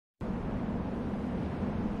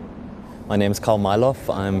My name is Carl Myloff.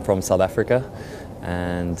 I'm from South Africa,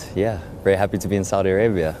 and yeah, very happy to be in Saudi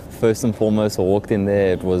Arabia. First and foremost, I walked in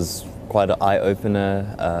there, it was quite an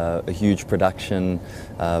eye-opener, a huge production,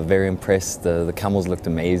 very impressed. The camels looked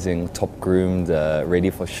amazing, top groomed,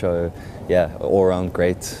 ready for show. Yeah, all around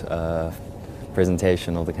great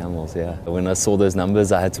presentation of the camels, yeah. When I saw those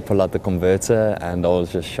numbers, I had to pull out the converter and I was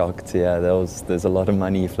just shocked. Yeah, there's a lot of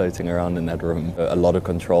money floating around in that room. A lot of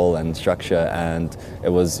control and structure, and it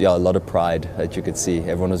was, yeah, a lot of pride that you could see.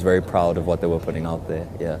 Everyone was very proud of what they were putting out there,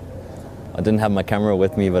 yeah. I didn't have my camera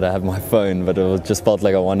with me, but I had my phone, but it just felt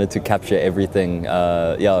like I wanted to capture everything.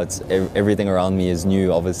 Yeah, everything around me is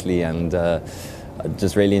new, obviously, and I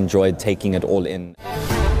just really enjoyed taking it all in.